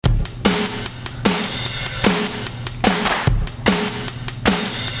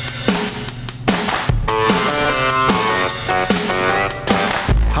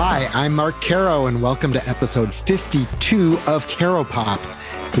I'm Mark Caro, and welcome to episode 52 of Caro Pop,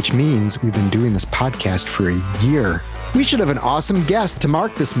 which means we've been doing this podcast for a year. We should have an awesome guest to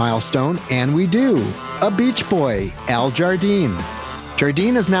mark this milestone, and we do. A Beach Boy, Al Jardine.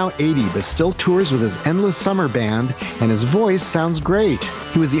 Jardine is now 80, but still tours with his Endless Summer Band, and his voice sounds great.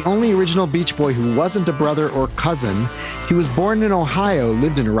 He was the only original Beach Boy who wasn't a brother or cousin. He was born in Ohio,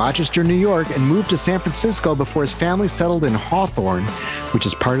 lived in Rochester, New York, and moved to San Francisco before his family settled in Hawthorne, which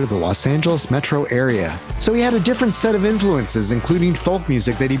is part of the Los Angeles metro area. So he had a different set of influences, including folk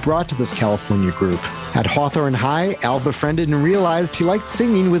music that he brought to this California group. At Hawthorne High, Al befriended and realized he liked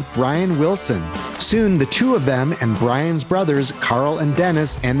singing with Brian Wilson. Soon, the two of them and Brian's brothers, Carl and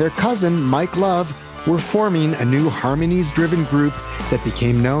Dennis, and their cousin, Mike Love, were forming a new harmonies-driven group that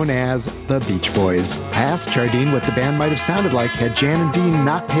became known as the Beach Boys. I asked Jardine what the band might have sounded like had Jan and Dean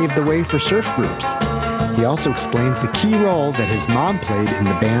not paved the way for surf groups. He also explains the key role that his mom played in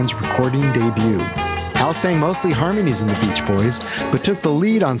the band's recording debut. Al sang mostly harmonies in the Beach Boys, but took the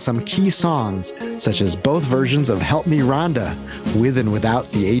lead on some key songs, such as both versions of Help Me Rhonda, with and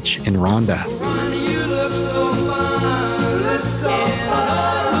without the H in Rhonda. Rhonda, you look so fine, look so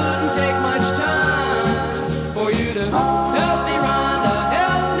fine. It wouldn't take much time for you to help me, Rhonda,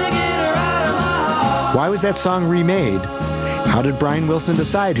 help me get her out of my heart. Why was that song remade? How did Brian Wilson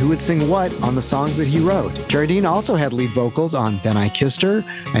decide who would sing what on the songs that he wrote? Jardine also had lead vocals on Then I Kissed Her,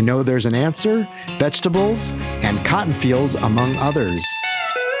 I Know There's an Answer, Vegetables, and Cotton Fields, among others.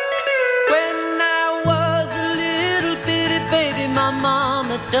 When I was a little bitty baby, my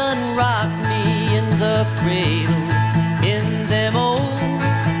mama done rocked me in the cradle in them old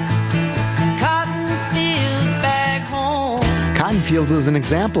cotton fields back home. Cotton Fields is an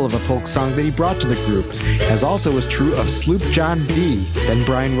example of a folk song that he brought to the group, as also was true of Sloop John B. Then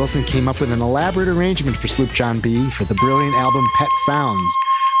Brian Wilson came up with an elaborate arrangement for Sloop John B. for the brilliant album Pet Sounds.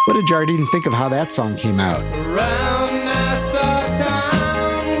 What did Jardine think of how that song came out? Around Nassau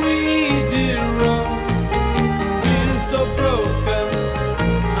town we did roam, feel so broken,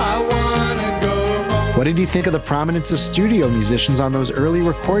 I wanna go home. What did he think of the prominence of studio musicians on those early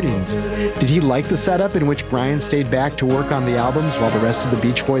recordings? Did he like the setup in which Brian stayed back to work on the albums while the rest of the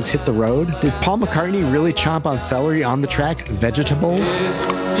Beach Boys hit the road? Did Paul McCartney really chomp on celery on the track Vegetables? If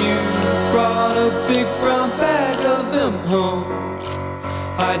you brought a big brown bag of them home,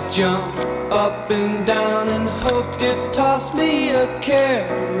 I'd jump up and down and hope you'd toss me a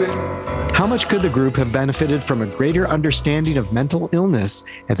carrot. How much could the group have benefited from a greater understanding of mental illness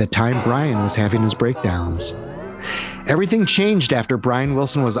at the time Brian was having his breakdowns? Everything changed after Brian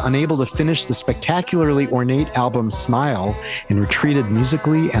Wilson was unable to finish the spectacularly ornate album Smile and retreated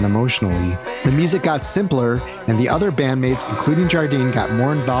musically and emotionally. The music got simpler, and the other bandmates, including Jardine, got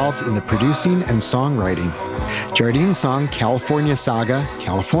more involved in the producing and songwriting. Jardine's song California Saga,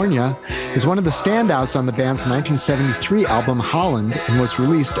 California, is one of the standouts on the band's 1973 album Holland and was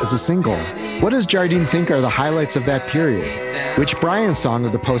released as a single. What does Jardine think are the highlights of that period? Which Brian song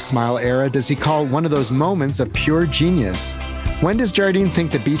of the post-Smile era does he call one of those moments of pure genius? When does Jardine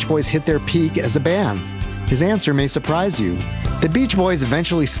think the Beach Boys hit their peak as a band? His answer may surprise you. The Beach Boys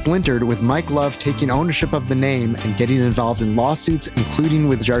eventually splintered, with Mike Love taking ownership of the name and getting involved in lawsuits, including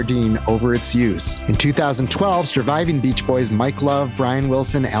with Jardine, over its use. In 2012, surviving Beach Boys Mike Love, Brian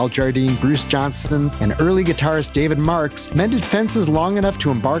Wilson, Al Jardine, Bruce Johnston, and early guitarist David Marks mended fences long enough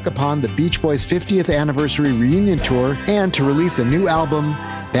to embark upon the Beach Boys' 50th anniversary reunion tour and to release a new album,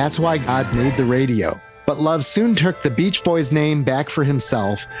 That's Why God Made the Radio. But Love soon took the Beach Boys name back for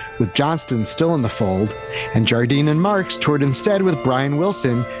himself, with Johnston still in the fold, and Jardine and Marks toured instead with Brian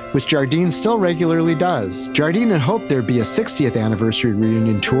Wilson, which Jardine still regularly does. Jardine had hoped there'd be a 60th anniversary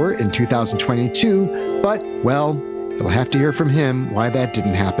reunion tour in 2022, but, well, you'll have to hear from him why that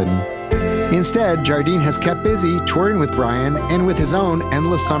didn't happen. Instead, Jardine has kept busy touring with Brian and with his own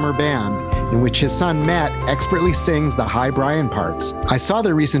Endless Summer Band, in which his son Matt expertly sings the high Brian parts. I saw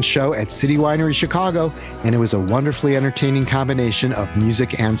their recent show at City Winery Chicago, and it was a wonderfully entertaining combination of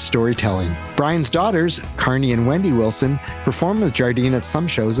music and storytelling. Brian's daughters, Carney and Wendy Wilson, perform with Jardine at some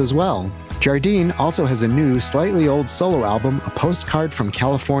shows as well. Jardine also has a new, slightly old solo album, A Postcard from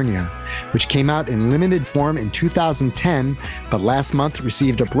California, which came out in limited form in 2010, but last month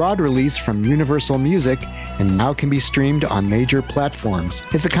received a broad release from Universal Music and now can be streamed on major platforms.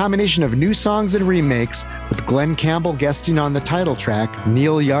 It's a combination of new songs and remakes, with Glenn Campbell guesting on the title track,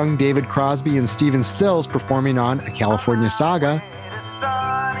 Neil Young, David Crosby, and Stephen Stills performing on A California Saga,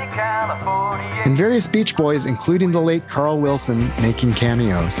 and various Beach Boys, including the late Carl Wilson, making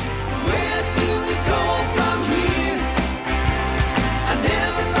cameos.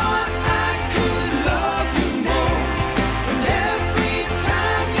 Never thought I could love you more. And every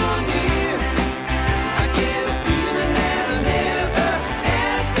time you're near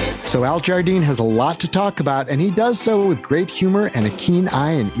So Al Jardine has a lot to talk about, and he does so with great humor and a keen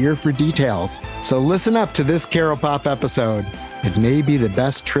eye and ear for details. So listen up to this Caro Pop episode. It may be the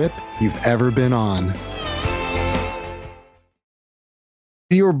best trip you've ever been on.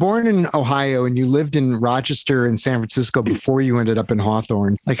 You were born in Ohio and you lived in Rochester and San Francisco before you ended up in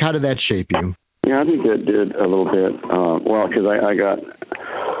Hawthorne. Like, how did that shape you? Yeah, I think that did a little bit. Well, because I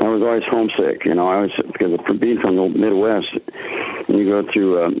was always homesick, you know. Because being from the Midwest, and you go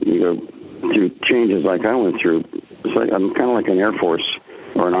through changes like I went through. It's like I'm kind of like an Air Force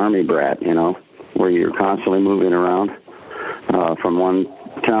or an Army brat, you know, where you're constantly moving around from one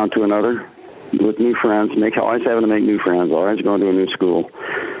town to another with new friends. Always having to make new friends. Always going to a new school.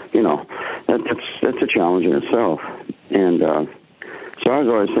 You know, that's a challenge in itself. And so I was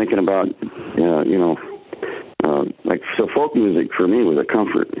always thinking about, so folk music for me was a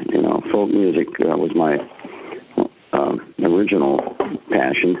comfort. You know, folk music was my original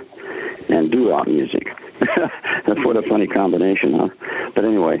passion, and doo-wop music. That's what a funny combination, huh? But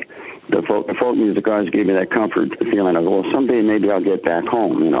anyway, the folk music always gave me that comfort feeling of, well, someday maybe I'll get back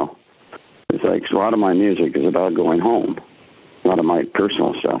home, you know. It's like a lot of my music is about going home, a lot of my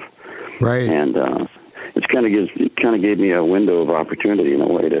personal stuff. Right. And it kind of gave me a window of opportunity in a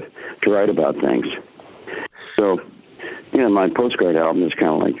way to write about things. So, yeah, my postcard album is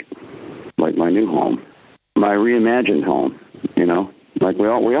kind of like my new home, my reimagined home. You know, like we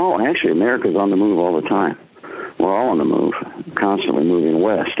all actually, America's on the move all the time. We're all on the move, constantly moving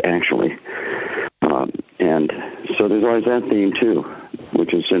west, actually. And so there's always that theme too,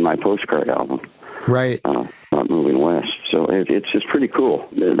 which is in my postcard album. Right. About moving west. So it's just pretty cool.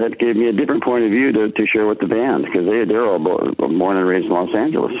 That gave me a different point of view to share with the band, because they're all born and raised in Los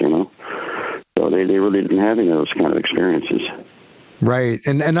Angeles, you know. So they really didn't have any of those kind of experiences. Right.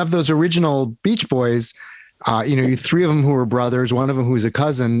 And of those original Beach Boys, you three of them who were brothers, one of them who's a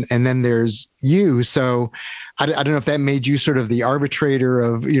cousin, and then there's you. So I don't know if that made you sort of the arbitrator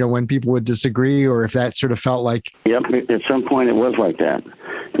of, when people would disagree, or if that sort of felt like. Yep. At some point it was like that.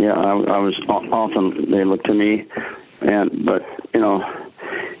 Yeah. I was often, they looked to me, but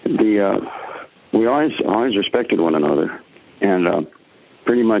we always respected one another. And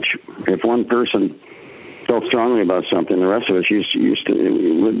pretty much if one person felt strongly about something, the rest of us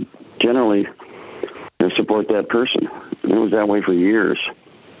would generally support that person. It was that way for years.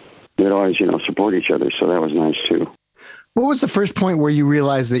 They'd always, support each other. So that was nice too. What was the first point where you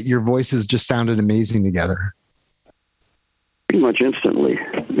realized that your voices just sounded amazing together? Pretty much instantly.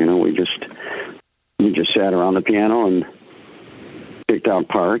 We just sat around the piano and picked out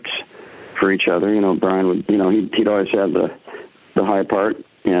parts for each other. Brian would, he'd always have the high part,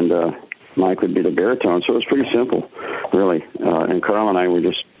 and Mike would be the baritone. So it was pretty simple, really. And Carl and I were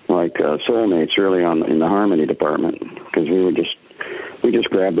just like soulmates really in the harmony department, because we just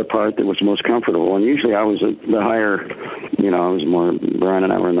grabbed the part that was most comfortable. And usually I was the higher, Brian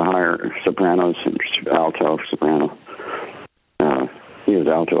and I were in the higher sopranos, alto, soprano. He was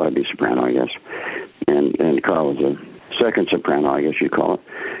alto, I'd be soprano, I guess. And Carl was a second soprano, I guess you'd call it.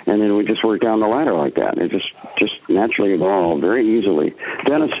 And then we just worked down the ladder like that. It just naturally evolved very easily.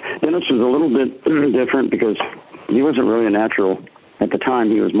 Dennis was a little bit different, because he wasn't really a natural. At the time,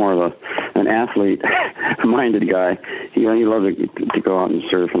 he was more of an athlete-minded guy. He loved to go out and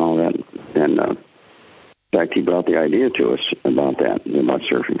surf and all that. And in fact, he brought the idea to us about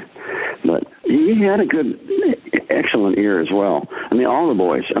surfing. But he had a good, excellent ear as well. I mean, all the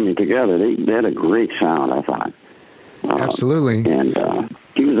boys, together, they had a great sound, I thought. Absolutely. And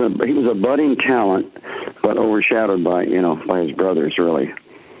he was a budding talent, but overshadowed by his brothers, really.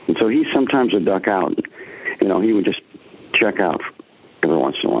 And so he sometimes would duck out. He would just check out every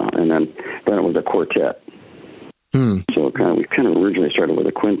once in a while, and then it was a quartet. So we kind of originally started with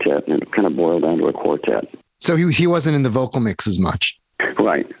a quintet, and it kind of boiled down to a quartet. So he wasn't in the vocal mix as much,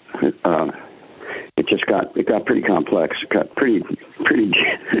 right? It got pretty complex. It got pretty,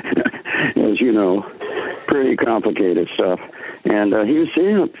 as you know, pretty complicated stuff. And he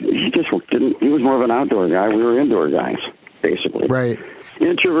was more of an outdoor guy. We were indoor guys, basically. Right.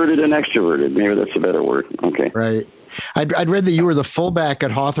 Introverted and extroverted. Maybe that's a better word. Okay. Right. I'd read that you were the fullback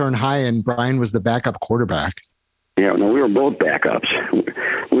at Hawthorne High and Brian was the backup quarterback. Yeah, no, we were both backups.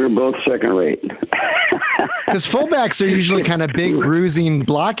 We were both second rate. Because fullbacks are usually kind of big, bruising,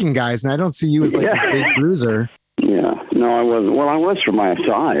 blocking guys, and I don't see you as this big bruiser. Yeah, no, I wasn't. Well, I was for my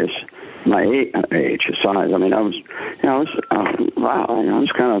size, my age, size. I was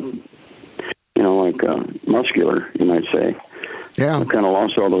kind of, muscular, you might say. Yeah, I kind of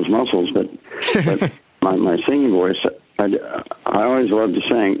lost all those muscles, but my singing voice, I always loved to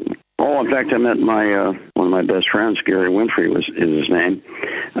sing. Oh, in fact, I met one of my best friends, Gary Winfrey is his name.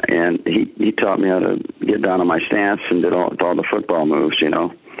 and he taught me how to get down on my stance and did all the football moves, you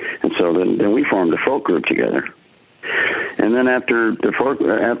know. And so then we formed a folk group together. And then after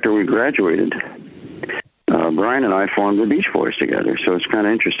we graduated, Brian and I formed the Beach Boys together. So it's kind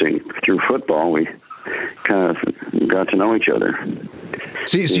of interesting. Through football, we kind of got to know each other.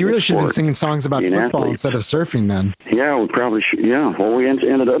 So you really should have been singing songs about football instead of surfing then. Yeah, we probably should. Yeah, well, we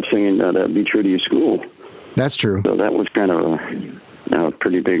ended up singing that Be True to You School. That's true. So that was kind of a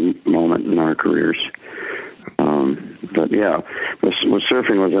pretty big moment in our careers. But yeah,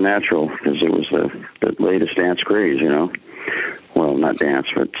 surfing was a natural because it was the latest dance craze, you know. Well, not dance,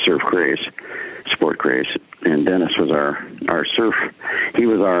 but surf craze, sport craze. And Dennis was our surf. He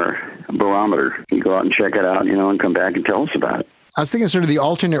was our barometer. He'd go out and check it out, you know, and come back and tell us about it. I was thinking sort of the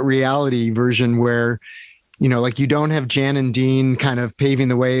alternate reality version where, you know, like you don't have Jan and Dean kind of paving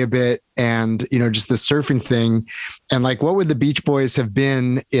the way a bit and, you know, just the surfing thing. And like, what would the Beach Boys have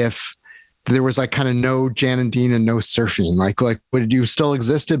been if there was like kind of no Jan and Dean and no surfing? Like would you still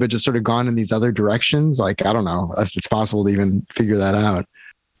existed, but just sort of gone in these other directions? Like, I don't know if it's possible to even figure that out.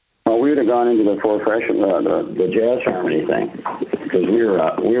 Well, we would have gone into the Four Freshmen, the jazz harmony thing, because we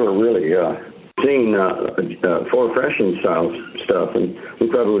were really singing Four Freshmen style stuff, and we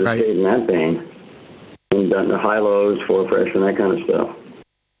probably would have stayed in that vein and done the high-lows, Four Freshmen, that kind of stuff.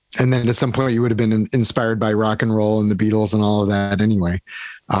 And then at some point you would have been inspired by rock and roll and the Beatles and all of that anyway,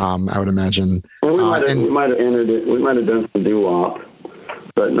 I would imagine. Well, we might have entered it. We might have done some doo-wop,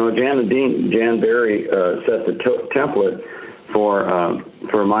 but no, Jan Barry set the template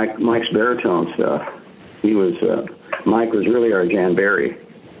for Mike's baritone stuff. Mike was really our Jan Barry.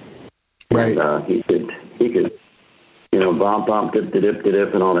 Right. And he could, you know, bump, dip,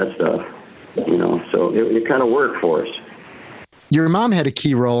 and all that stuff. You know, so it kind of worked for us. Your mom had a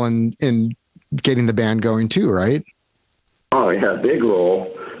key role in getting the band going too, right? Oh yeah, big role.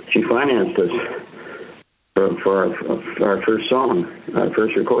 She financed us for our first song, our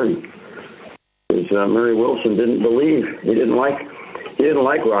first recording. Because Murray Wilson didn't believe, he didn't like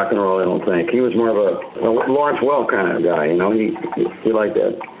rock and roll. I don't think he was more of a Lawrence Welk kind of guy. You know, he liked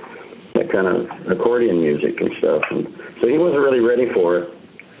that kind of accordion music and stuff, and so he wasn't really ready for it.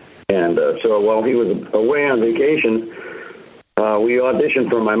 And so while he was away on vacation, we auditioned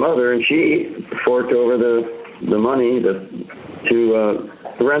for my mother, and she forked over the money to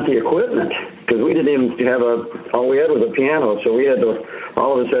rent the equipment, because we didn't even have all we had was a piano, so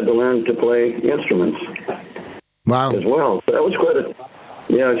all of us had to learn to play instruments. Wow. As well. So that was quite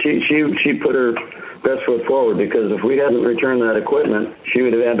she put her best foot forward, because if we hadn't returned that equipment, she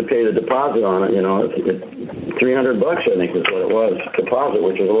would have had to pay the deposit on it, you know, $300 I think is what it was, deposit,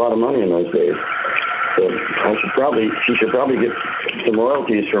 which was a lot of money in those days. So she should probably get some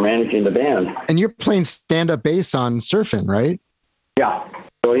royalties for managing the band. And you're playing stand-up bass on Surfin', right? Yeah.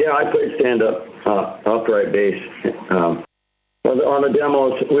 So yeah, I played stand-up upright bass. On the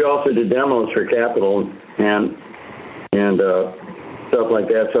demos, we also did demos for Capitol and stuff like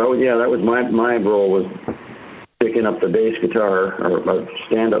that. So that was my role, was picking up the bass guitar, or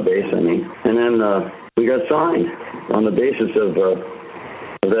stand-up bass, I mean. And then we got signed on the basis of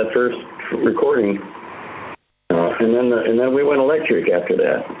that first recording. And then we went electric after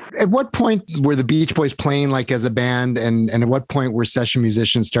that. At what point were the Beach Boys playing like as a band, and at what point were session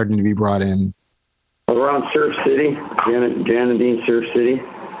musicians starting to be brought in? Around Surf City, Jan and Dean Surf City,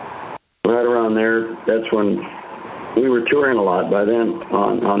 right around there. That's when we were touring a lot by then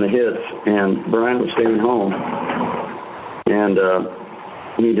on the hits, and Brian was staying home, and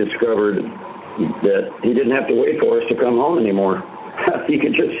he discovered that he didn't have to wait for us to come home anymore. He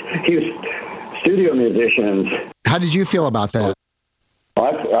was studio musicians. How did you feel about that?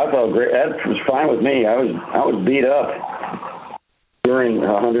 I felt great. That was fine with me. I was beat up during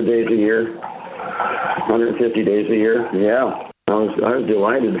 100 days a year, 150 days a year. Yeah, I was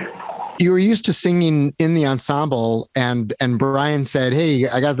delighted. You were used to singing in the ensemble, and Brian said, "Hey,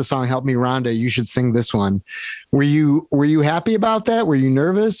 I got the song 'Help Me Rhonda. You should sing this one." Were you happy about that? Were you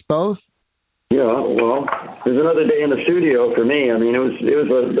nervous? Both? Yeah. Well, it was another day in the studio for me. I mean, it was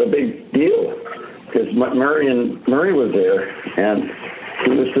a big deal, because Murray was there, and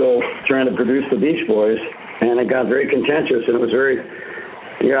he was still trying to produce the Beach Boys, and it got very contentious, and it was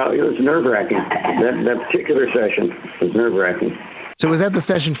it was nerve-wracking. That particular session was nerve-wracking. So was that the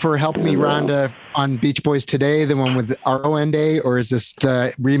session for Help Me Rhonda on Beach Boys Today, the one with R-O-N-D-A, or is this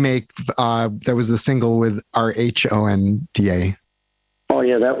the remake that was the single with R-H-O-N-D-A? Oh,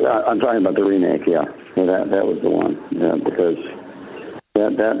 yeah, I'm talking about the remake, yeah. That was the one, yeah, because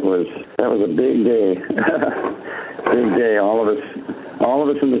that was a big day. Big day. All of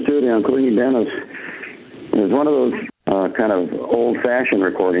us in the studio, including Dennis. It was one of those kind of old-fashioned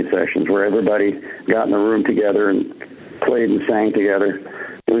recording sessions where everybody got in a room together and played and sang together.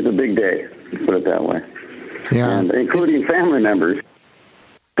 It was a big day, put it that way. Yeah. And including family members.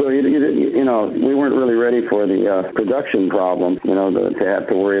 So, you know, we weren't really ready for the production problem, you know, to have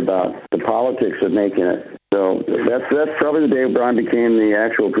to worry about the politics of making it. So that's probably the day Brian became the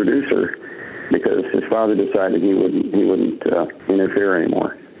actual producer, because his father decided he wouldn't interfere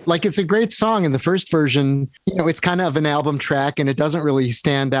anymore. Like, it's a great song. In the first version, you know, it's kind of an album track and it doesn't really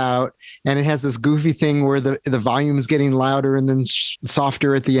stand out. And it has this goofy thing where the volume is getting louder and then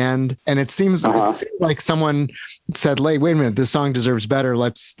softer at the end. And it seems like someone said, wait a minute, this song deserves better.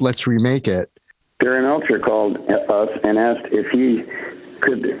 Let's remake it. Terry Melcher called us and asked if he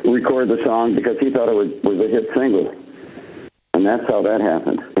could record the song because he thought it was a hit single. And that's how that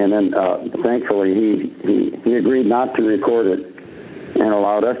happened. And then thankfully he agreed not to record it and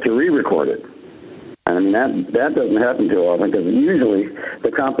allowed us to re-record it. And I mean, that doesn't happen too often, because usually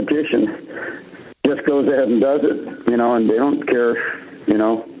the competition just goes ahead and does it, you know, and they don't care, you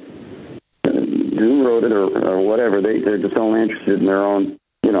know, who wrote it or whatever. They're just only interested in their own,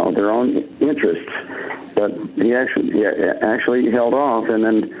 you know, their own interests. But he actually held off, and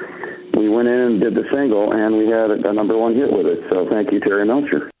then we went in and did the single, and we had a number one hit with it. So thank you, Terry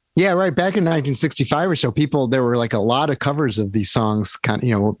Melcher. Yeah, right. Back in 1965 or so, there were like a lot of covers of these songs. Kind of,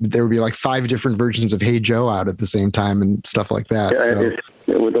 you know, there would be like 5 different versions of Hey Joe out at the same time and stuff like that.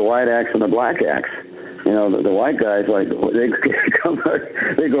 Yeah, with the white axe and the black axe. You know, the white guys, like,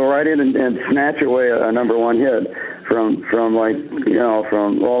 they go right in and snatch away a number one hit from like, you know,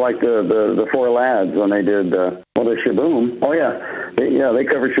 from like the Four Lads when they did the Shaboom. Oh yeah, they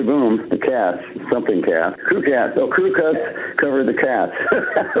covered Shaboom, the Cats, something Cats, Crew Cats. Oh, Crew Cuts covered the Cats,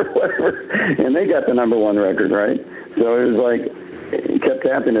 whatever, and they got the number one record, right? So it was like, it kept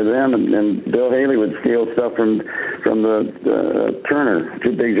happening to them, and Bill Haley would steal stuff from the Turner,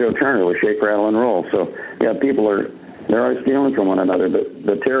 Big Joe Turner, with Shake, Rattle, and Roll. So yeah, they're always stealing from one another.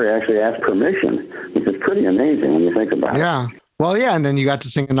 But Terry actually asked permission, which is pretty amazing when you think about it. Yeah. Well, yeah, and then you got to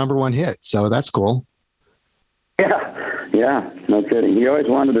sing a number one hit, so that's cool. Yeah, no kidding. He always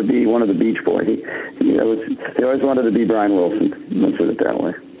wanted to be one of the Beach Boys. He always wanted to be Brian Wilson. Let's put it that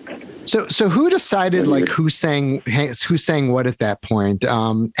way. So who decided like who sang what at that point?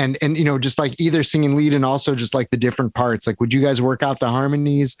 And you know, just like either singing lead and also just like the different parts. Like, would you guys work out the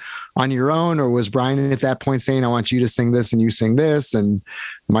harmonies on your own, or was Brian at that point saying, "I want you to sing this and you sing this," and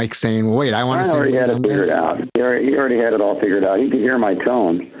Mike saying, "Well, wait, I want to sing"? He already had it figured out. He already had it all figured out. He could hear my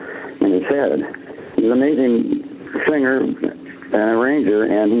tone in his head. He's an amazing singer and arranger,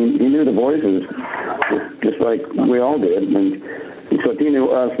 and he knew the voices just like we all did. And so he knew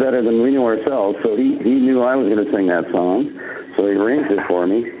us better than we knew ourselves. So he knew I was going to sing that song. So he arranged it for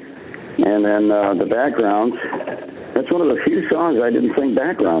me. And then the backgrounds, that's one of the few songs I didn't sing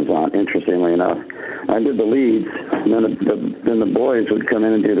backgrounds on, interestingly enough. I did the leads, and then the boys would come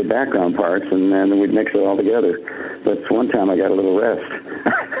in and do the background parts, and then we'd mix it all together. But one time I got a little rest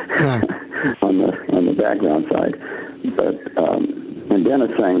on the background side. But and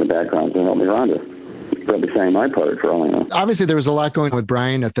Dennis sang the backgrounds and helped me around it. Probably sang my part for all I know. Obviously, there was a lot going on with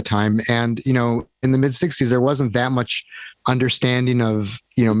Brian at the time, and you know, in the mid '60s, there wasn't that much understanding of,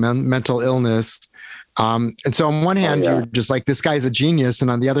 you know, mental illness. And so, on one hand, you're just like, this guy's a genius, and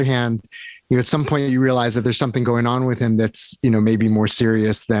on the other hand, you know, at some point, you realize that there's something going on with him that's, you know, maybe more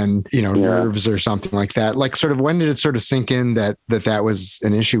serious than, you know, nerves or something like that. Like, sort of, when did it sort of sink in that was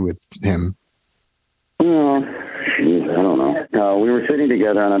an issue with him? Oh, geez, I don't know. We were sitting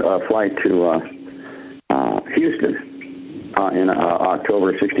together on a flight to Houston in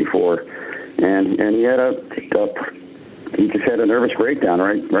October '64, and he just had a nervous breakdown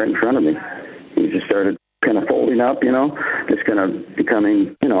right in front of me. He just started kind of folding up, you know, just kind of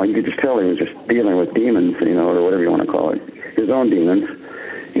becoming, you know, you could just tell he was just dealing with demons, you know, or whatever you want to call it, his own demons.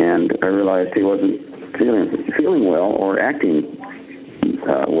 And I realized he wasn't feeling well or acting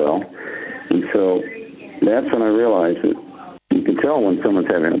well, and so that's when I realized that you can tell when someone's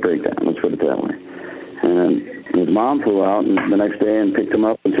having a breakdown. Let's put it that way. And his mom flew out the next day and picked him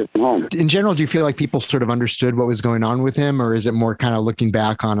up and took him home. In general, do you feel like people sort of understood what was going on with him, or is it more kind of looking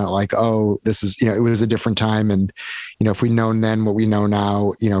back on it like, oh, this is, you know, it was a different time, and, you know, if we'd known then what we know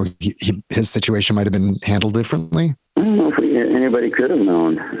now, you know, his situation might have been handled differently? I don't know if anybody could have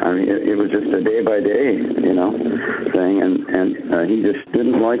known. I mean, it was just a day by day, you know, thing, and he just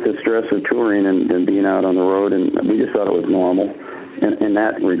didn't like the stress of touring and being out on the road, and we just thought it was normal. In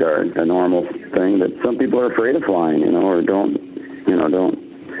that regard, a normal thing that some people are afraid of flying, you know, or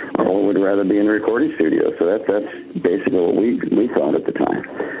or would rather be in a recording studio. So that's basically what we thought at the time.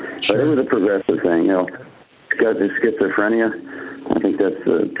 Sure. But it was a progressive thing, you know. schizophrenia, I think that's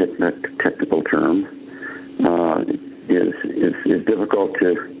the technical term, is difficult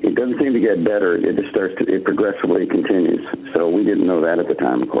to. It doesn't seem to get better. It just it progressively continues. So we didn't know that at the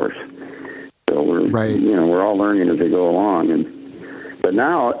time, of course. So we're all learning as we go along. But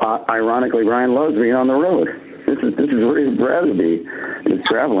now, ironically, Brian loves being on the road. This is where he'd rather be, is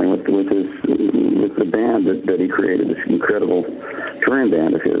traveling with the band that he created, this incredible touring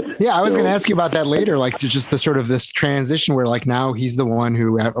band of his. Yeah, I was going to ask you about that later, like just the sort of this transition where like now he's the one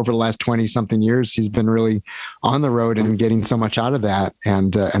who over the last 20 something years, he's been really on the road and getting so much out of that.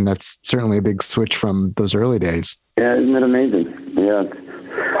 And that's certainly a big switch from those early days. Yeah, isn't it amazing? Yeah.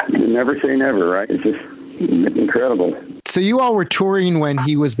 Never say never, right? It's just incredible. So you all were touring when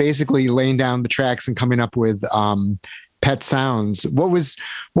he was basically laying down the tracks and coming up with Pet Sounds. What was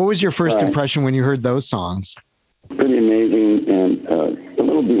your first impression when you heard those songs? Pretty amazing and a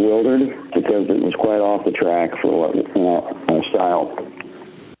little bewildered because it was quite off the track for what style.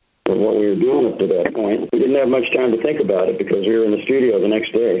 But what we were doing up to that point, we didn't have much time to think about it because we were in the studio the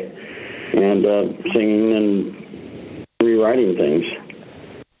next day and singing and rewriting things.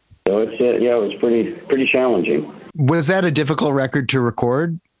 So it was pretty challenging. Was that a difficult record to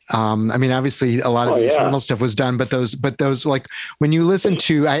record? I mean, obviously a lot of the instrumental stuff was done, but those like when you listen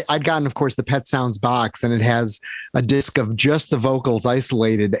to, I'd gotten, of course, the Pet Sounds box, and it has a disc of just the vocals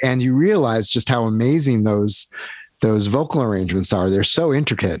isolated, and you realize just how amazing those vocal arrangements are. They're so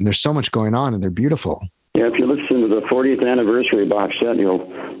intricate and there's so much going on, and they're beautiful. Yeah, if you listen to the 40th anniversary box set, you'll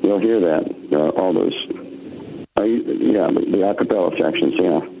hear that all those. The a cappella sections,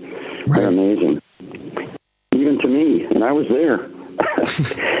 they're amazing. Even to me, and I was there.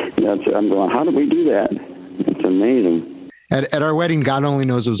 I'm going, how did we do that? It's amazing. At our wedding, God Only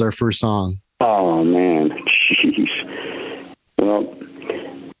Knows was our first song. Oh, man. Jeez. Well,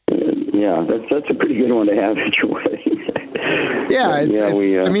 that's a pretty good one to have at your wedding.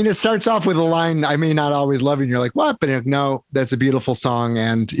 I mean, it starts off with a line, I may not always love you, and you're like, what? But no, that's a beautiful song,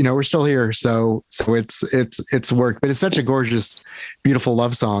 and we're still here, so it's worked. But it's such a gorgeous, beautiful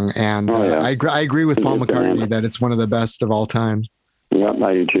love song, and I agree with Paul McCartney that it's one of the best of all time. Yeah,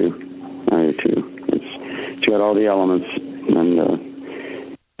 I do too. It's got all the elements,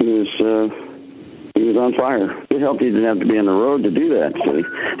 and he was on fire. It helped he didn't have to be on the road to do that, so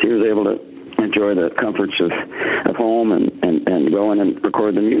he was able to enjoy the comforts of home and go in and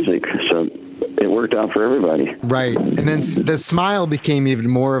record the music. So it worked out for everybody. Right. And then the Smile became even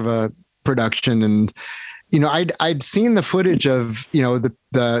more of a production. And, I'd seen the footage of,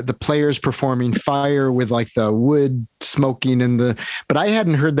 the players performing Fire with like the wood smoking but I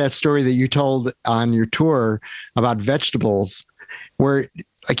hadn't heard that story that you told on your tour about Vegetables, where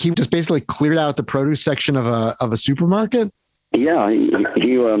like he just basically cleared out the produce section of a supermarket. Yeah. He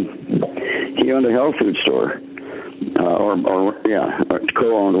owned a health food store, or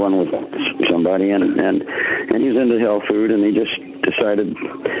co-owned one with somebody, and he's into health food, and he just decided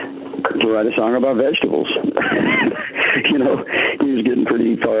to write a song about vegetables. He was getting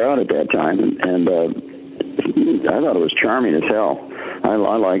pretty far out at that time, and I thought it was charming as hell. I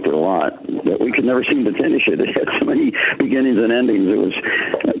liked it a lot, but we could never seem to finish it. It had so many beginnings and endings. It was,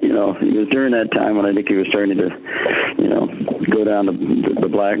 it was during that time when I think he was starting to, go down the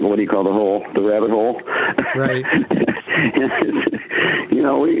black, what do you call the hole, the rabbit hole? Right.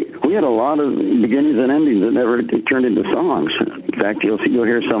 We had a lot of beginnings and endings that never turned into songs. In fact, you'll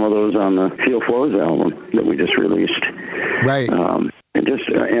hear some of those on the Feel Flows album that we just released. Right.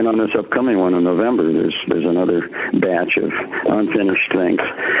 And on this upcoming one in November, there's another batch of unfinished things,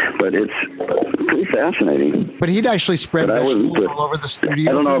 but it's pretty fascinating. But he'd actually spread vegetables all over the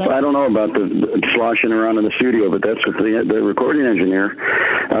studio. I don't know about the sloshing around in the studio, but that's what the recording engineer.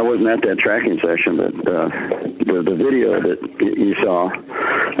 I wasn't at that tracking session, but the video that you saw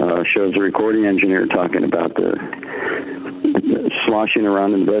shows the recording engineer talking about the sloshing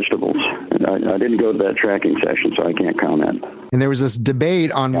around in vegetables. I didn't go to that tracking session, so I can't comment. And there was this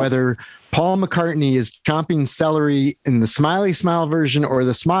debate on whether Paul McCartney is chomping celery in the Smiley Smile version or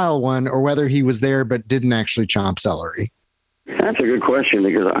the Smile one, or whether he was there but didn't actually chomp celery. That's a good question,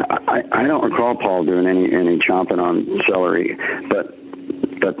 because I don't recall Paul doing any chomping on celery, but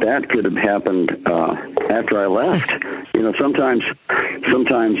that could have happened after I left. Sometimes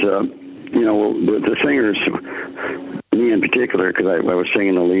the singers, me in particular, because I was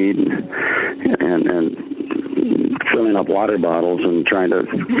singing the lead and filling up water bottles and trying to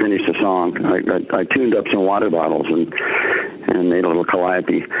finish the song. I tuned up some water bottles and made a little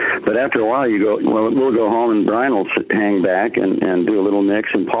calliope. But after a while, we'll go home and Brian will hang back and do a little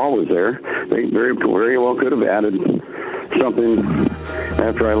mix, and Paul was there. They very, very well could have added something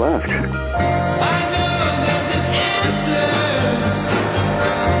after I left. I know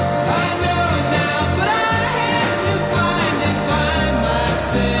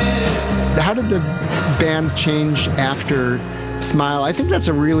the band change after Smile? I think that's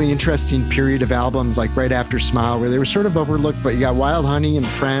a really interesting period of albums, like right after Smile, where they were sort of overlooked, but you got Wild Honey and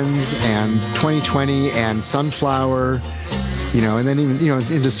Friends and 2020 and Sunflower, and then even,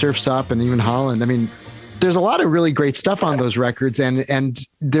 into Surf's Up and even Holland. I mean, there's a lot of really great stuff on those records, and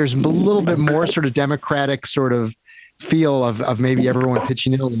there's a little bit more sort of democratic sort of feel of maybe everyone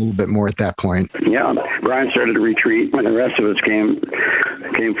pitching in a little bit more at that point. Yeah, Brian started to retreat when the rest of us came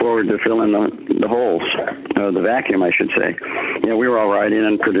forward to fill in the holes, the vacuum, I should say. Yeah, we were all writing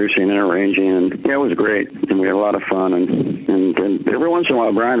and producing and arranging, and it was great, and we had a lot of fun. And every once in a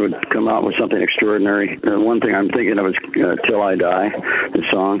while, Brian would come out with something extraordinary. One thing I'm thinking of is "Till I Die," the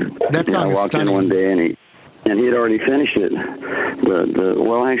song. That song I walked in one day, and he had already finished it.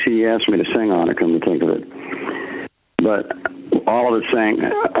 Well, actually, he asked me to sing on it, come to think of it. But all of it sang.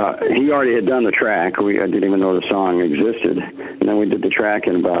 He already had done the track. I didn't even know the song existed. And then we did the track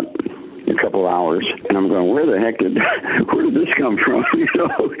in about a couple hours. And I'm going, where did this come from?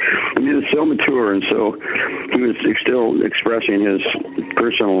 I mean, it's so mature. And so he was still expressing his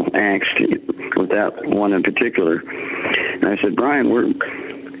personal angst with that one in particular. And I said, Brian,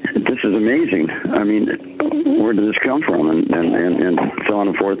 this is amazing. I mean, where did this come from? And so on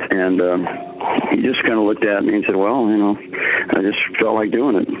and forth. And he just kind of looked at me and said, well, I just felt like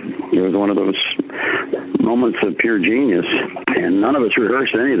doing it. It was one of those moments of pure genius. And none of us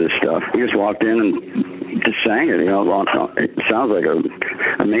rehearsed any of this stuff. We just walked in and just sang it. It sounds like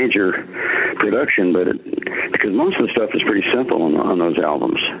a major production, but because most of the stuff is pretty simple on those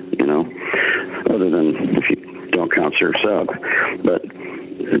albums, other than if you don't count Surf's Up. But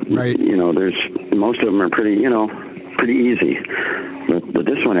right. There's most of them are pretty easy, but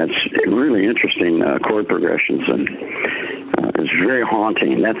this one has really interesting chord progressions, and it's very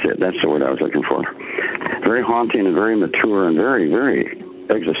haunting. That's it. That's the word I was looking for. Very haunting and very mature and very, very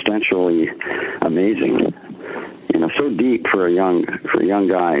existentially amazing. So deep for young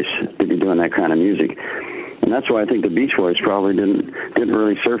guys to be doing that kind of music. And that's why I think the Beach Boys probably didn't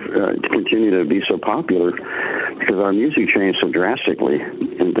really continue to be so popular, because our music changed so drastically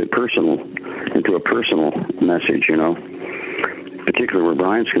into a personal message, particularly where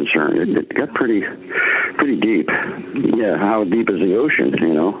Brian's concerned. It got pretty deep. Yeah, how deep is the ocean,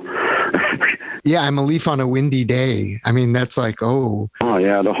 Yeah, I'm a leaf on a windy day. I mean, that's like, oh. Oh,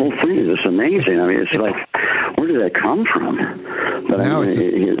 yeah, the whole thing is just amazing. I mean, it's like, where did that come from? But no,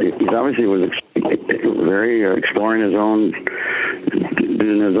 he obviously was very exploring his own,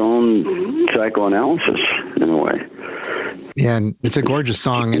 doing his own psychoanalysis in a way. Yeah, and it's a gorgeous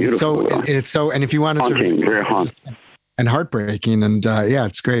song, and it's so, and if you want to haunting, very haunting and heartbreaking, and yeah,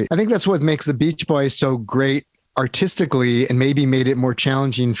 it's great. I think that's what makes the Beach Boys so great artistically, and maybe made it more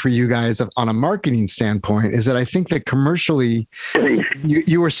challenging for you guys on a marketing standpoint, is that I think that commercially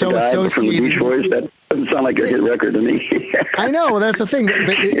you were so associated. From the Beach Boys, that doesn't sound like a hit record to me. I know, that's the thing.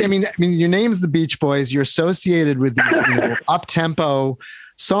 But I mean, your name's the Beach Boys. You're associated with these up tempo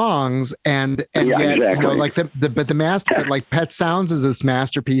songs, and yeah, yet exactly. Like but like Pet Sounds is this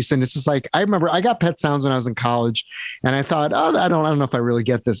masterpiece, and it's just like, I remember I got Pet Sounds when I was in college, and I thought, oh, I don't know if I really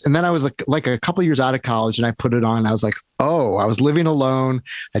get this. And then I was like a couple years out of college, and I put it on, and I was like, oh, I was living alone.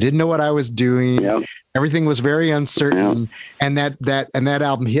 I didn't know what I was doing. Yep. Everything was very uncertain. Yep. And that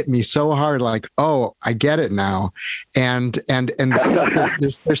album hit me so hard, like, oh, I get it now. And the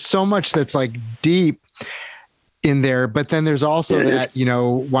stuff there's so much that's like deep in there, but then there's also that,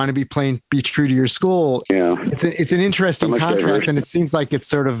 want to be true to your school. Yeah. It's an interesting contrast. And it seems like it's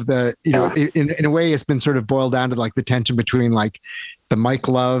sort of the, in a way it's been sort of boiled down to like the tension between like the Mike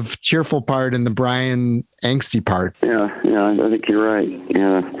Love cheerful part and the Brian angsty part. Yeah. I think you're right.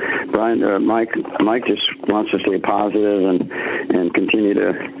 Yeah. Brian, Mike just wants to stay positive and continue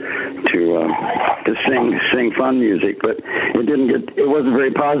to sing fun music, but it wasn't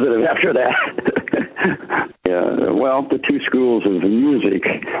very positive after that. Yeah, well, the two schools of the music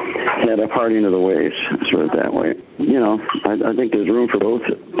had a parting of the ways, sort of that way. I think there's room for both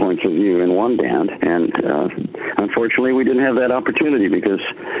points of view in one band, and unfortunately we didn't have that opportunity because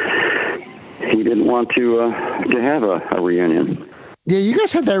he didn't want to have a reunion. Yeah, you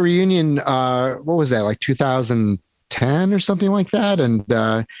guys had that reunion, what was that, like 2010 or something like that? And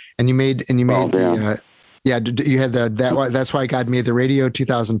you made you had that's why God Made the Radio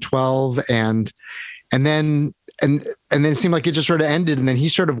 2012, and then it seemed like it just sort of ended, and then he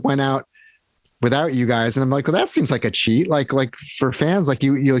sort of went out without you guys. And I'm like, well, that seems like a cheat. Like for fans, like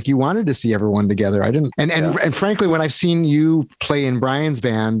you wanted to see everyone together. I didn't. And frankly, when I've seen you play in Brian's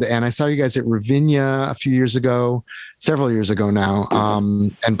band, and I saw you guys at Ravinia a few years ago, several years ago now,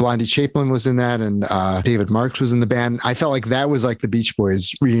 and Blondie Chaplin was in that, and David Marks was in the band. I felt like that was like the Beach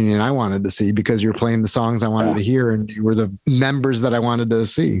Boys reunion I wanted to see, because you're playing the songs I wanted to hear, and you were the members that I wanted to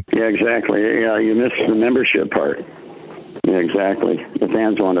see. Yeah, exactly. Yeah, you missed the membership part. Yeah, exactly. The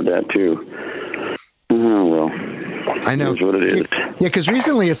fans wanted that too. Oh, well, I know. It is what it is. Yeah, because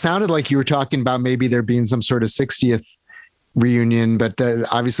recently it sounded like you were talking about maybe there being some sort of 60th reunion, but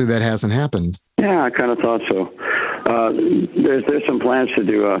obviously that hasn't happened. Yeah, I kind of thought so. There's some plans to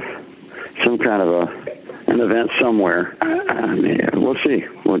do some kind of an event somewhere. We'll see.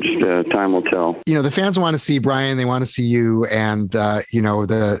 We'll just time will tell. You know, the fans want to see Brian, they want to see you, and you know,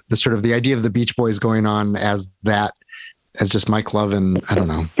 the sort of the idea of the Beach Boys going on as just Mike Love, and I don't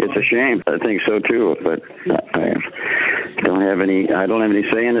know. It's a shame. I think so too, but I don't have any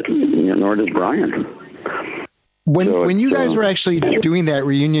say in it, nor does Brian. When you guys were actually doing that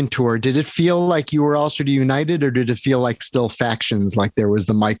reunion tour, did it feel like you were all sort of united, or did it feel like still factions? Like there was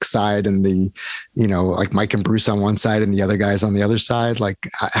the Mike side and the, you know, like Mike and Bruce on one side and the other guys on the other side. Like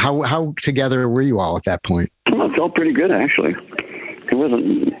how together were you all at that point? Well, it felt pretty good, actually. It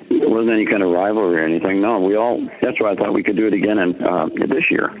wasn't any kind of rivalry or anything. No, that's why I thought we could do it again this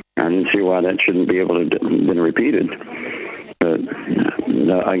year. I didn't see why that shouldn't be able to been repeated. But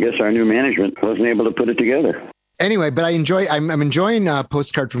I guess our new management wasn't able to put it together. Anyway, but I'm enjoying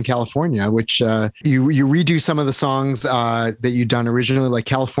Postcard from California, which you redo some of the songs that you'd done originally, like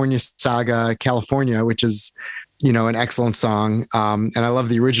California Saga, California, which is, you know, an excellent song. And I love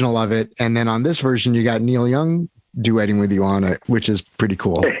the original of it. And then on this version, you got Neil Young duetting with you on it, which is pretty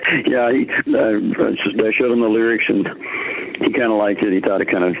cool. Yeah, I showed him the lyrics, and he kind of liked it. He thought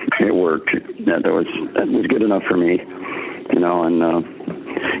it worked. That was good enough for me, you know, and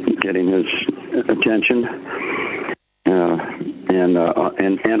getting his attention, and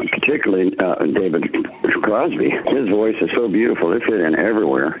particularly David Crosby. His voice is so beautiful; it fit in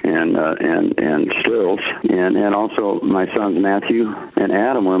everywhere, and Stills, and also my sons Matthew and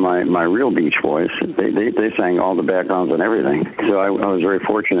Adam were my real Beach Boys. They sang all the backgrounds and everything. So I was very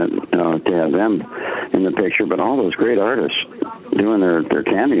fortunate to have them in the picture. But all those great artists doing their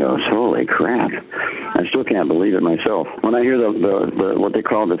cameos, holy crap! I still can't believe it myself. When I hear the what they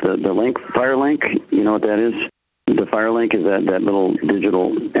call it, the link, Firelink, you know what that is? The Firelink is that little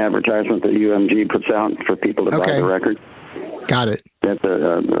digital advertisement that UMG puts out for people to buy the record. Got it. That's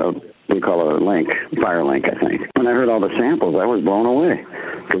we call it a link, Firelink, I think. When I heard all the samples, I was blown away,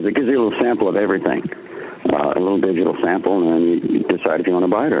 because it gives you a little sample of everything, a little digital sample, and then you decide if you want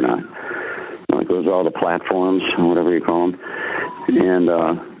to buy it or not. Like those are all the platforms, whatever you call them, and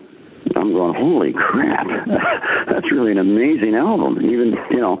I'm going, holy crap, that's really an amazing album. Even,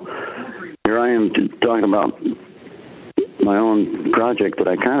 you know, here I am talking about my own project that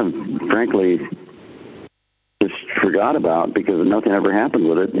I kind of, frankly, just forgot about because nothing ever happened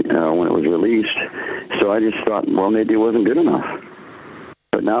with it when it was released. So I just thought, well, maybe it wasn't good enough.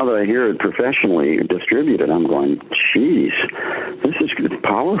 But now that I hear it professionally distributed, I'm going, geez, this is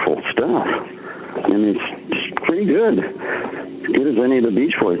powerful stuff. And it's pretty good. As good as any of the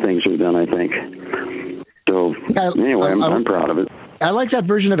Beach Boy things we've done, I think. So anyway, I'm proud of it. I like that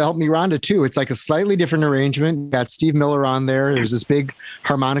version of Help Me Rhonda too. It's like a slightly different arrangement. You got Steve Miller on there. There's this big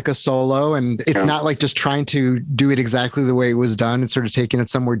harmonica solo, and it's not like just trying to do it exactly the way it was done. It's sort of taking it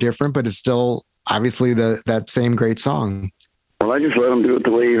somewhere different, but it's still obviously that same great song. Well, I just let him do it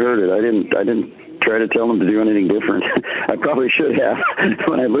the way he heard it. I didn't try to tell him to do anything different. I probably should have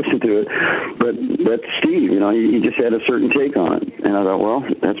when I listened to it, but that's Steve, you know, he just had a certain take on it. And I thought, well,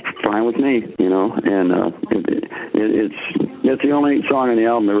 that's fine with me, you know, and it's the only song on the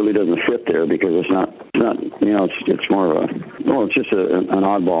album that really doesn't fit there, because it's not, you know, it's more of it's just an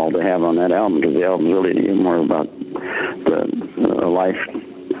oddball to have on that album, because the album's really more about the life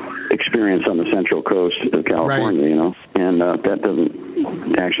experience on the Central Coast of California, right. You know, and that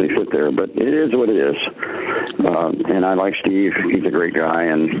doesn't actually fit there, but it is what it is. And I like Steve; he's a great guy,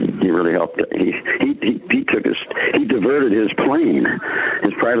 and he really helped. He diverted his plane,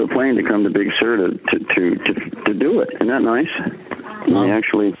 his private plane, to come to Big Sur to do it. Isn't that nice? And he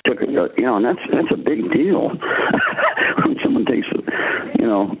actually took it, you know, and that's a big deal when someone takes, you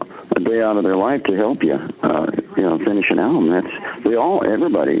know, a day out of their life to help you, you know, finish an album.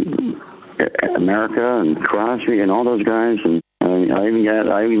 Everybody, America and Crosby and all those guys, and I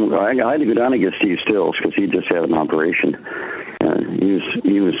had to go down and get Steve Stills because he just had an operation.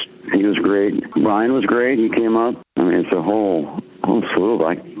 He was great. Brian was great. He came up. I mean, it's a whole whole slew of,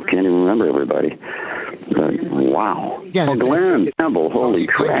 I can't even remember everybody. Wow. Yeah, Glenn Campbell, holy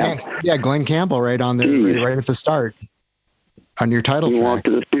crap. Glenn Campbell right on there, right at the start on your title track. He walked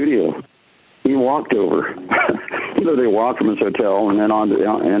to the studio. He walked over. They walked from his hotel and then went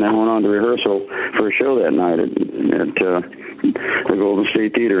on to rehearsal for a show that night at the Golden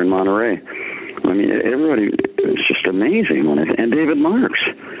State Theater in Monterey. I mean, everybody, it was just amazing. And David Marks,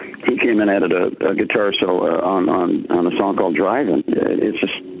 he came and added a guitar solo on a song called Driving. It's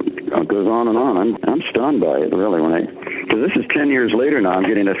just, it goes on and on. I'm stunned by it, really, because this is 10 years later now. I'm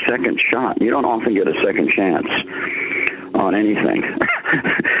getting a second shot. You don't often get a second chance on anything.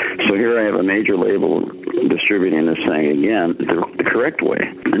 So here I have a major label distributing this thing again the correct way,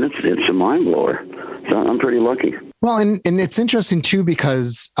 and it's a mind blower. So I'm pretty lucky. Well, and it's interesting too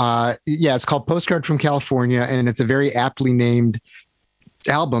because it's called Postcard from California, and it's a very aptly named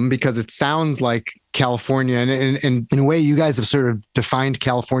album because it sounds like California, and in a way you guys have sort of defined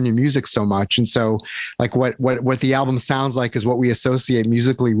California music so much, and so like what the album sounds like is what we associate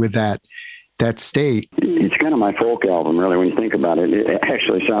musically with that state. It's kind of my folk album, really. When you think about it, it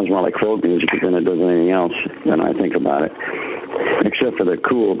actually sounds more like folk music than it does anything else when I think about it, except for the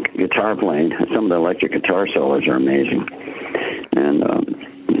cool guitar playing. Some of the electric guitar solos are amazing. And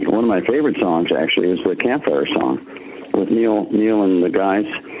one of my favorite songs, actually, is the Campfire song with Neil and the guys,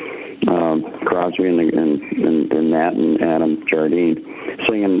 Crosby and Matt and Adam Jardine,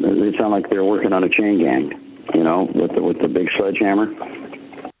 singing. They sound like they're working on a chain gang, with the big sledgehammer.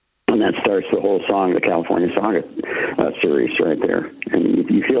 And that starts the whole song, the California Saga series right there. And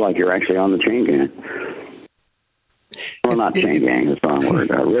you feel like you're actually on the chain gang. Well, not chain gang, is the wrong word.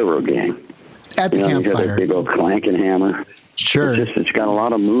 Railroad gang. At the campfire. You got that big old clanking hammer. Sure. It's got a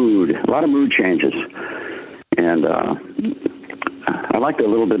lot of mood changes. And I like a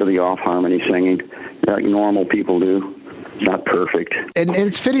little bit of the off-harmony singing, like normal people do. It's not perfect. And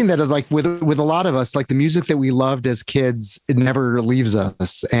it's fitting that like with a lot of us, like the music that we loved as kids, it never leaves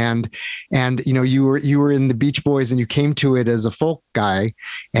us. And you were in the Beach Boys and you came to it as a folk guy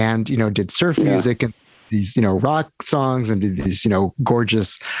and, did surf music and these, rock songs and did these,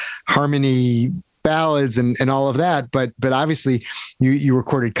 gorgeous harmony ballads and all of that. But obviously you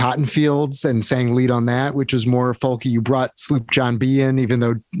recorded Cotton Fields and sang lead on that, which was more folky. You brought Sloop John B in, even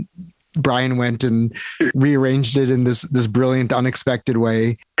though Brian went and rearranged it in this brilliant, unexpected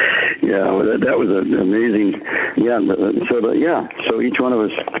way. Yeah, that was an amazing. Yeah, so each one of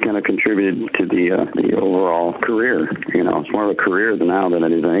us kind of contributed to the overall career. It's more of a career now than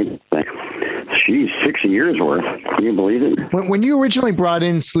it is anything. Geez, 6 years worth. Can you believe it? When you originally brought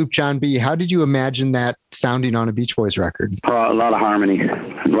in Sloop John B, how did you imagine that sounding on a Beach Boys record? A lot of harmony,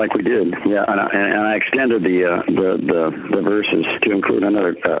 like we did. Yeah, and I extended the verses to include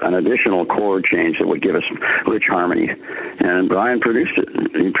an additional chord change that would give us rich harmony. And Brian produced it.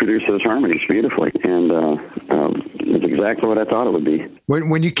 He produced those harmonies beautifully, and it's exactly what I thought it would be.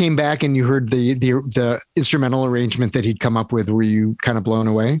 When you came back and you heard the instrumental arrangement that he'd come up with, were you kind of blown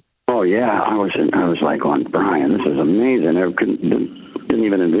away? Oh yeah, I was like, going, Brian, this is amazing. I didn't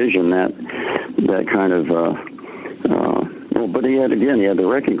even envision that kind of. But he had the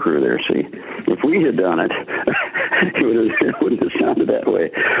wrecking crew there. See, if we had done it, it wouldn't have sounded that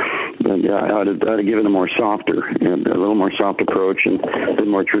way. But yeah, I'd have given a little more soft approach and been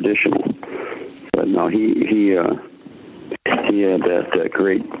more traditional. But no, he had that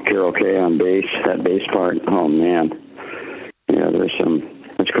great Carol Kay on bass, that bass part. Oh man, yeah, there's some.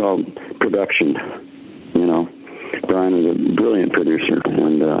 It's called production. Brian is a brilliant producer,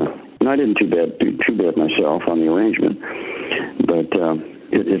 and I didn't do too bad myself on the arrangement, but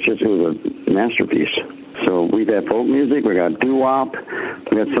it was a masterpiece. So we've had folk music, we got doo-wop,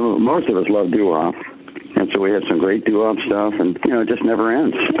 most of us love doo-wop, and so we had some great doo-wop stuff, and it just never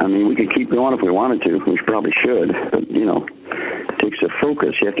ends. I mean, we could keep going if we wanted to, we probably should, but it takes a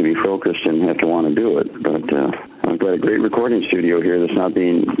focus. You have to be focused and have to want to do it. But I've got a great recording studio here that's not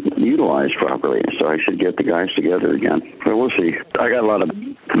being utilized properly, so I should get the guys together again. But we'll see. I got a lot of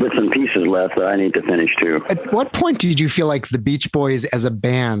bits and pieces left that I need to finish too. At what point did you feel like the Beach Boys as a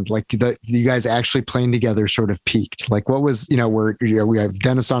band, like you guys actually playing together, sort of peaked? Like what was, we have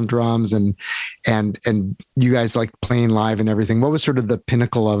Dennis on drums and you guys like playing live and everything. What was sort of the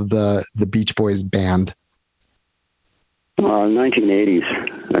pinnacle of the Beach Boys band? 1980s,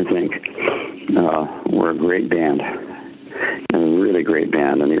 I think, were a great band, a really great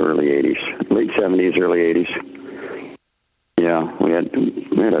band in the early 80s, late 70s, early 80s. Yeah, we had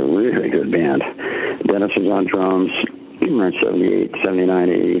a really good band. Dennis was on drums around 78, 79,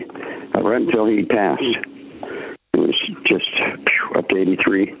 80, right until he passed. It was just up to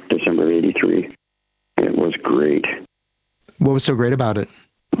 83, December of 83. It was great. What was so great about it?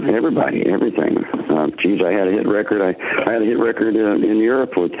 Everybody, everything. Geez, I had a hit record. I had a hit record in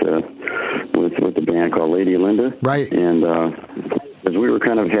Europe with the band called Lady Linda. Right. And because we were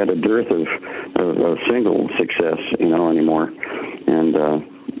kind of had a dearth of single success, anymore.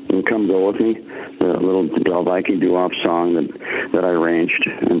 And Come Go With Me, the little Del Viking doo-wop song that I arranged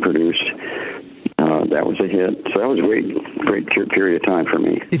and produced. That was a hit. So that was a great period of time for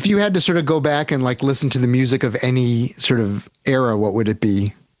me. If you had to sort of go back and like listen to the music of any sort of era, what would it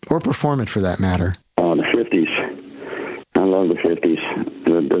be? Or perform it for that matter? The 50s. I love the 50s,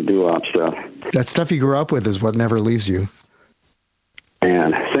 the doo-wop stuff. That stuff you grew up with is what never leaves you.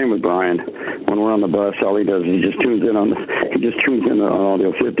 And same with Brian. When we're on the bus, all he does is he just tunes in on all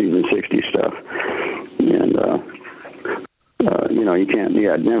the 50s and 60s stuff. And, you can't,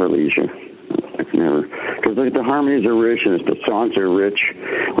 it never leaves you. Never. Because the harmonies are rich and the songs are rich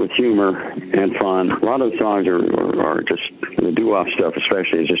with humor and fun. A lot of the songs are just, the doo-wop stuff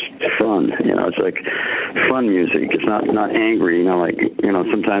especially is just fun. It's like fun music. It's not angry,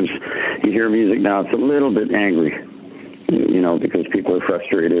 sometimes you hear music now, it's a little bit angry, because people are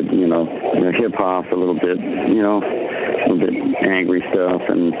frustrated, hip hop a little bit, a little bit angry stuff.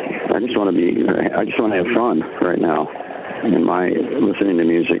 And I just want to have fun right now in my listening to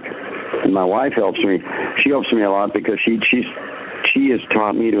music. And my wife helps me. She helps me a lot because she has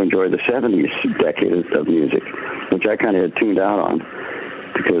taught me to enjoy the 70s decade of music, which I kind of had tuned out on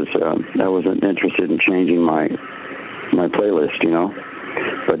because I wasn't interested in changing my playlist,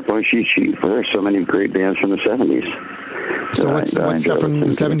 But boy, there are so many great bands from the 70s. So what's stuff from the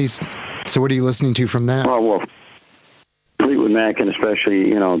 70s? So what are you listening to from that? Well, Fleetwood Mac, and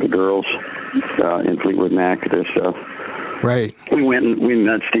especially, the girls in Fleetwood Mac, their stuff. Right. We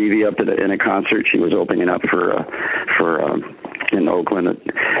met Stevie up in a concert. She was opening up for in Oakland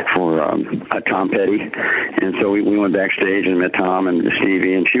for Tom Petty, and so we went backstage and met Tom and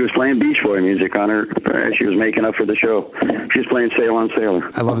Stevie, and she was playing Beach Boy music on her. She was making up for the show. She was playing Sail on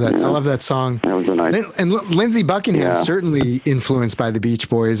Sailor. I love that. I love that song. That was a nice. And Lindsey Buckingham certainly influenced by the Beach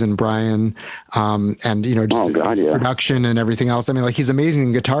Boys and Brian, and just production and everything else. I mean, like he's an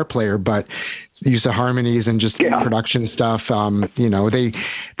amazing guitar player, but use of harmonies and just production stuff. They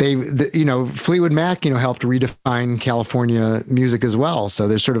Fleetwood Mac, helped redefine California music as well. So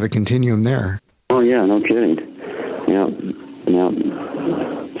there's sort of a continuum there. Oh yeah, no kidding. Yeah.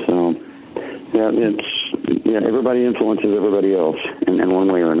 So everybody influences everybody else in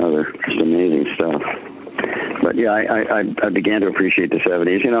one way or another. Just amazing stuff. But yeah, I began to appreciate the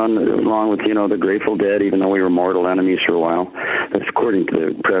 70s, along with, the Grateful Dead, even though we were mortal enemies for a while. That's according to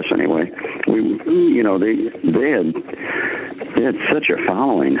the press anyway. They had such a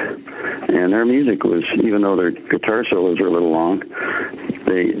following, and their music was, even though their guitar solos were a little long,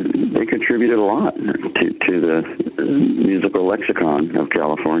 they contributed a lot to the musical lexicon of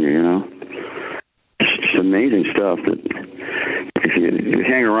California, It's amazing stuff that if you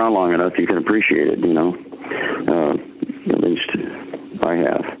hang around long enough, you can appreciate it, at least I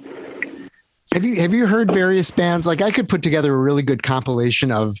have. Have you heard various bands? Like I could put together a really good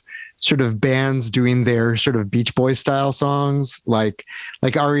compilation of sort of bands doing their sort of Beach Boys style songs. Like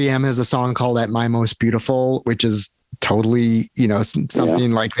REM has a song called At My Most Beautiful, which is totally,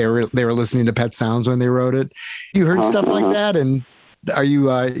 something like they were listening to Pet Sounds when they wrote it. You heard stuff like that, and are you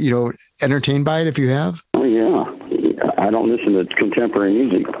entertained by it if you have? Oh yeah. I don't listen to contemporary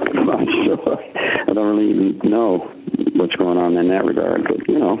music much, so I don't really even know what's going on in that regard. But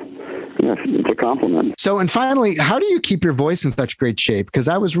it's a compliment. So, and finally, how do you keep your voice in such great shape? Because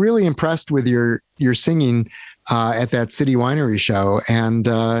I was really impressed with your singing at that City Winery show, and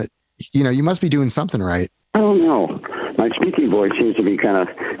you must be doing something right. I don't know. My speaking voice seems to be kind of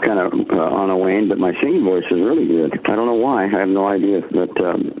on a wane, but my singing voice is really good. I don't know why. I have no idea. But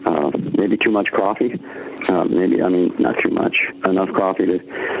maybe too much coffee. Not too much. Enough coffee to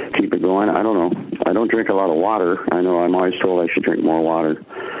keep it going. I don't know. I don't drink a lot of water. I know I'm always told I should drink more water.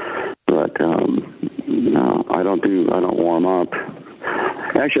 But no, I don't warm up.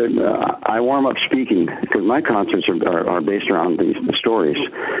 Actually, I warm up speaking because my concerts are based around these stories.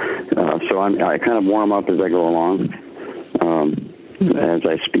 So I kind of warm up as I go along, as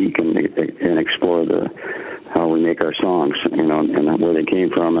I speak and explore how we make our songs, and where they came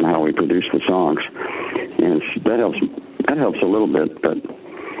from and how we produce the songs. And that helps a little bit, but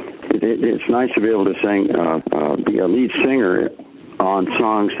it's nice to be able to sing, be a lead singer on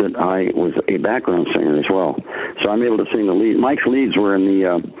songs that I was a background singer as well. So I'm able to sing the lead. Mike's leads were in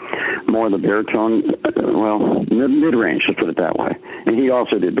the more of the baritone, mid-range, let's put it that way. And he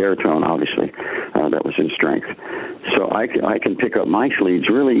also did baritone, obviously. That was his strength. So I can pick up Mike's leads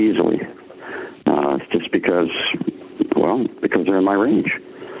really easily, just because, Well, because they're in my range.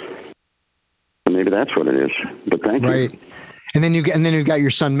 So maybe that's what it is. But thank you. Right. And then you've got your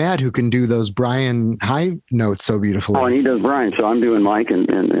son Matt, who can do those Brian high notes so beautifully. Oh, and he does Brian, so I'm doing Mike, and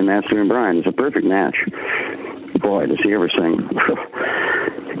Matt's doing Brian. It's a perfect match. Boy, does he ever sing!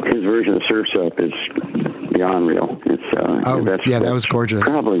 His version of Surf's Up is beyond real. It's that was gorgeous.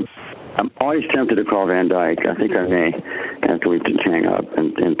 Probably, I'm always tempted to call Van Dyke. I think I may after we hang up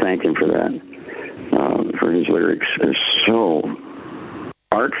and thank him for that. For his lyrics, they're so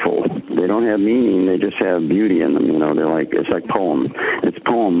artful. They don't have meaning. They just have beauty in them. You know, it's like poem.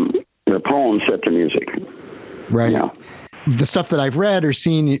 They're poems set to music. Right. Yeah. The stuff that I've read or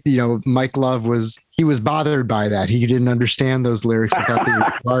seen, Mike Love was bothered by that. He didn't understand those lyrics and thought they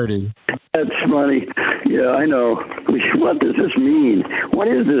were party. That's funny. Yeah, I know. What does this mean? What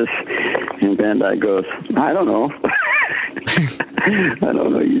is this? And Van Dyke goes, I don't know. I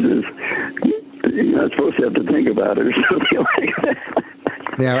don't know. You're not supposed to have to think about it or something like that.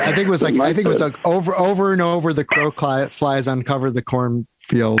 Yeah, I think it was like over and over the crow flies uncover the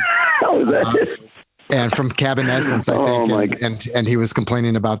cornfield. Oh, that's it. And from Cabanescence, I think, and he was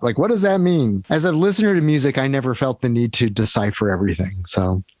complaining about what does that mean? As a listener to music, I never felt the need to decipher everything.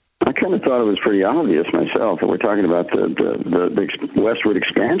 So I kind of thought it was pretty obvious myself that we're talking about the westward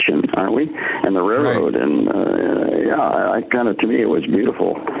expansion, aren't we? And the railroad, right. And to me, it was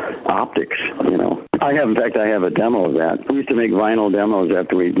beautiful optics. I have a demo of that. We used to make vinyl demos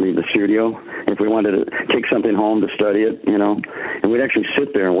after we'd leave the studio. If we wanted to take something home to study it, and we'd actually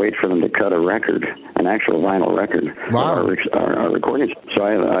sit there and wait for them to cut a record, an actual vinyl record. Wow. Our recordings. So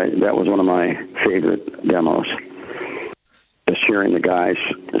that was one of my favorite demos. Just hearing the guys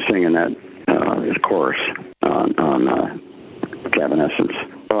singing that chorus on Cabanescence.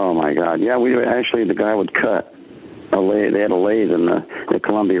 Oh my God! Yeah, the guy would cut a lathe. They had a lathe in the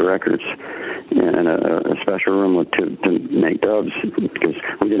Columbia Records, and a special room to make dubs because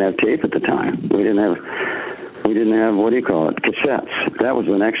we didn't have tape at the time. We didn't have cassettes. That was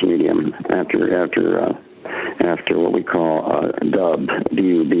the next medium after what we call dub,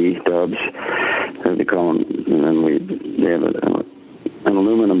 D-U-B, dubs, as they call them. And then they have an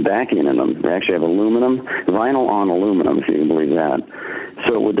aluminum backing in them. They actually have vinyl on aluminum, if you can believe that.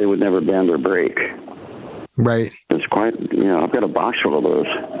 So they would never bend or break. Right. It's quite, I've got a box full of those.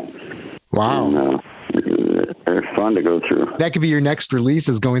 Wow. And, they're fun to go through. That could be your next release,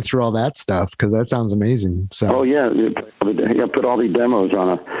 is going through all that stuff, because that sounds amazing. So. Oh yeah, put all these demos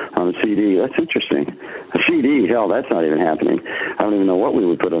on a CD. That's interesting. A CD, hell, that's not even happening. I don't even know what we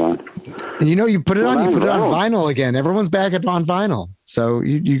would put it on. And you put it on vinyl again. Everyone's back on vinyl, so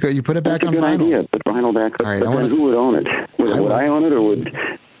you put it back on vinyl. Idea. Put vinyl back. All right, then who would own it? Would I own it, or would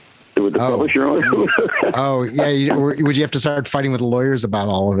the publisher own it? Oh yeah, would you have to start fighting with lawyers about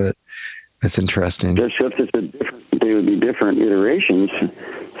all of it? That's interesting. They would be different iterations,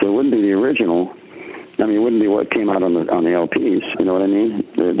 so it wouldn't be the original. I mean, it wouldn't be what came out on the LPs. You know what I mean?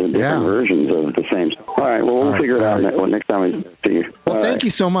 The different versions of the same. All right. Well, we'll figure it out next time we see you. Well, thank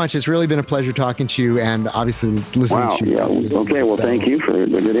you so much. It's really been a pleasure talking to you, and obviously listening to you. Yeah. Okay. Well, thank you for the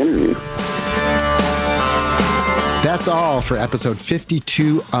good interview. That's all for episode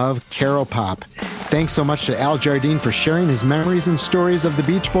 52 of Caro Pop. Thanks so much to Al Jardine for sharing his memories and stories of the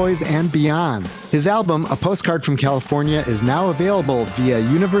Beach Boys and beyond. His album, A Postcard from California, is now available via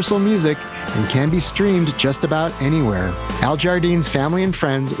Universal Music and can be streamed just about anywhere. Al Jardine's family and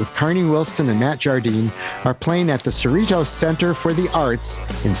friends, with Carney Wilson and Matt Jardine, are playing at the Cerritos Center for the Arts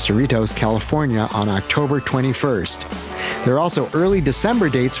in Cerritos, California on October 21st. There are also early December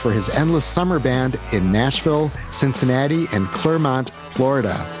dates for his Endless Summer Band in Nashville, Cincinnati, and Clermont,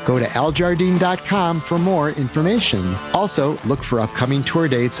 Florida. Go to aljardine.com for more information. Also, look for upcoming tour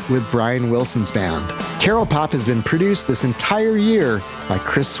dates with Brian Wilson's band. Caro Pop has been produced this entire year by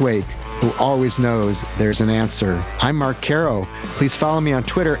Chris Swake, who always knows there's an answer. I'm Mark Caro. Please follow me on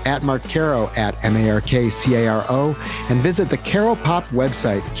Twitter at Mark Caro, at MarkCaro, and visit the Caro Pop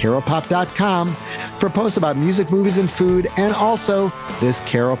website, caropop.com, for posts about music, movies, and food, and also this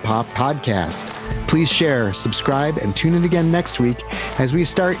Caro Pop podcast. Please share, subscribe, and tune in again next week as we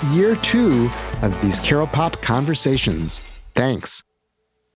start year 2 of these Caro Pop conversations. Thanks.